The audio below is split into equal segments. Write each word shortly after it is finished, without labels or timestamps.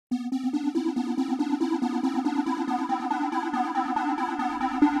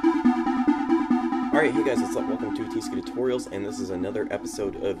Alright, hey guys, what's up? Welcome to TSK Tutorials, and this is another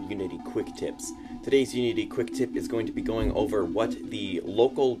episode of UnityQuickTips. Today's Unity Quick Tip is going to be going over what the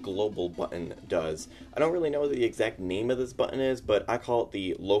local global button does. I don't really know what the exact name of this button is, but I call it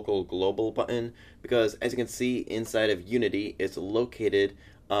the local global button because, as you can see inside of Unity, it's located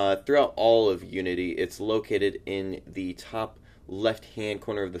throughout all of Unity. It's located in the top left-hand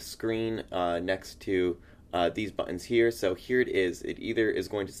corner of the screen next to these buttons here. So here it is. It either is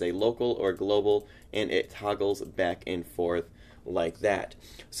going to say local or global, and it toggles back and forth like that.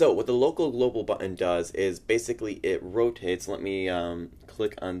 So what the local global button does is basically it rotates. Let me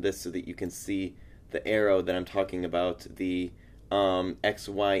click on this so that you can see the arrow that I'm talking about, the X,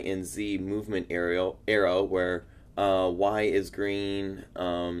 Y, and Z movement arrow where Y is green,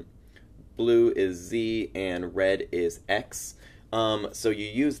 blue is Z, and red is X. So you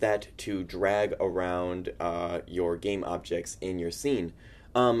use that to drag around your game objects in your scene.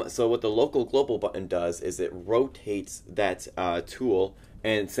 So what the local global button does is it rotates that tool,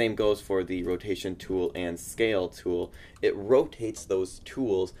 and same goes for the rotation tool and scale tool. It rotates those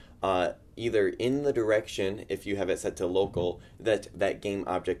tools either in the direction, if you have it set to local, that that game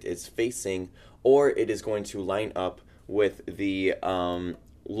object is facing, or it is going to line up with the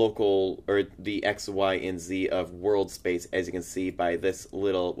local, or the X, Y, and Z of world space, as you can see by this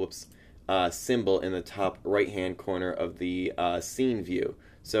little symbol in the top right hand corner of the scene view.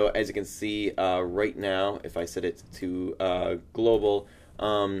 So as you can see right now, if I set it to global,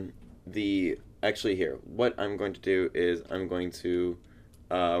 actually here, what I'm going to do is I'm going to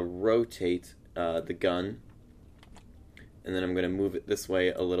rotate the gun, and then I'm going to move it this way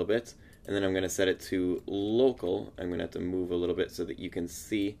a little bit. And then I'm going to set it to local. I'm going to have to move a little bit so that you can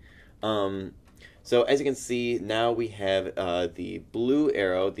see. So as you can see, now we have the blue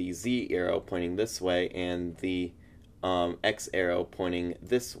arrow, the Z arrow pointing this way, and the X arrow pointing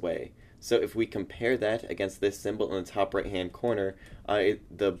this way. So if we compare that against this symbol in the top right hand corner,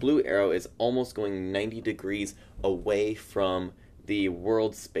 the blue arrow is almost going 90 degrees away from the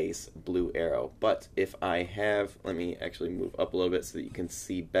world space blue arrow. But if I have, let me actually move up a little bit so that you can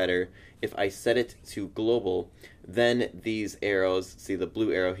see better. If I set it to global, then these arrows, see the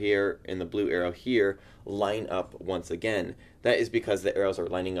blue arrow here and the blue arrow here, line up once again. That is because the arrows are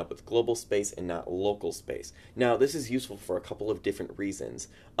lining up with global space and not local space. Now this is useful for a couple of different reasons.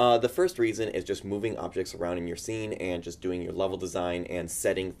 The first reason is just moving objects around in your scene and just doing your level design and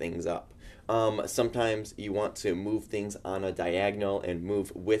setting things up. Sometimes you want to move things on a diagonal and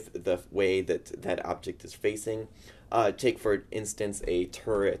move with the way that that object is facing. Take for instance a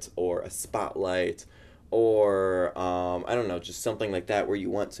turret or a spotlight, or I don't know, just something like that where you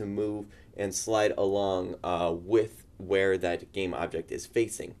want to move and slide along with where that game object is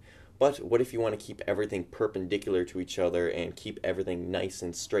facing. But what if you want to keep everything perpendicular to each other and keep everything nice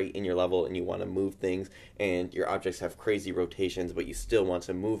and straight in your level, and you want to move things and your objects have crazy rotations, but you still want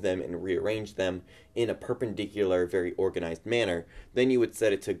to move them and rearrange them in a perpendicular, very organized manner? Then you would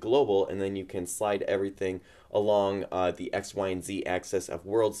set it to global, and then you can slide everything along the X, Y, and Z axis of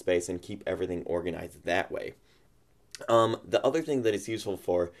world space and keep everything organized that way. The other thing that it's useful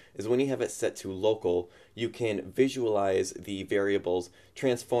for is when you have it set to local, you can visualize the variables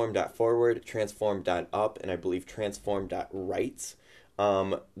transform.forward, transform.up, and I believe transform.right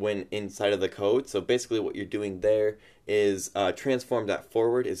when inside of the code. So basically what you're doing there is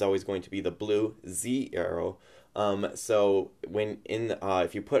transform.forward is always going to be the blue Z arrow. So when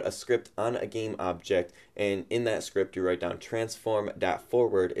if you put a script on a game object, and in that script you write down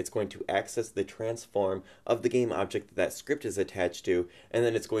transform.forward, it's going to access the transform of the game object that that script is attached to, and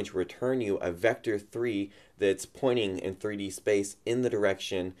then it's going to return you a vector 3 that's pointing in 3D space in the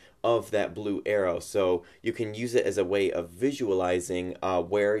direction of that blue arrow. So you can use it as a way of visualizing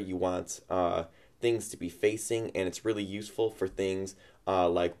where you want things to be facing, and it's really useful for things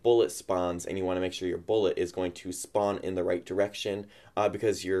like bullet spawns, and you want to make sure your bullet is going to spawn in the right direction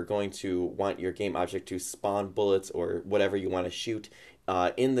because you're going to want your game object to spawn bullets or whatever you want to shoot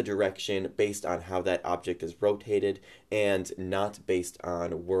in the direction based on how that object is rotated, and not based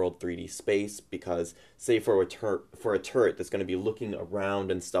on world 3D space. Because say for a turret that's going to be looking around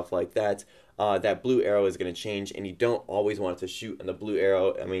and stuff like that, that blue arrow is going to change, and you don't always want it to shoot in the blue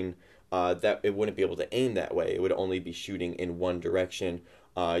arrow. I mean, that it wouldn't be able to aim that way. It would only be shooting in one direction.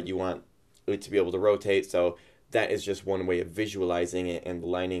 You want it to be able to rotate, so that is just one way of visualizing it and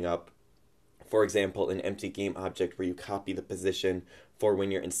lining up, for example, an empty game object where you copy the position for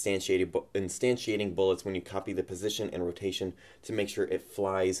when you're instantiating bullets, when you copy the position and rotation to make sure it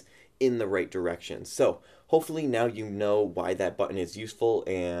flies in the right direction. So hopefully now you know why that button is useful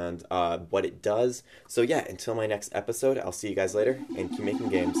and what it does. So yeah, until my next episode, I'll see you guys later, and keep making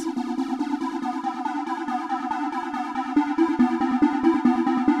games.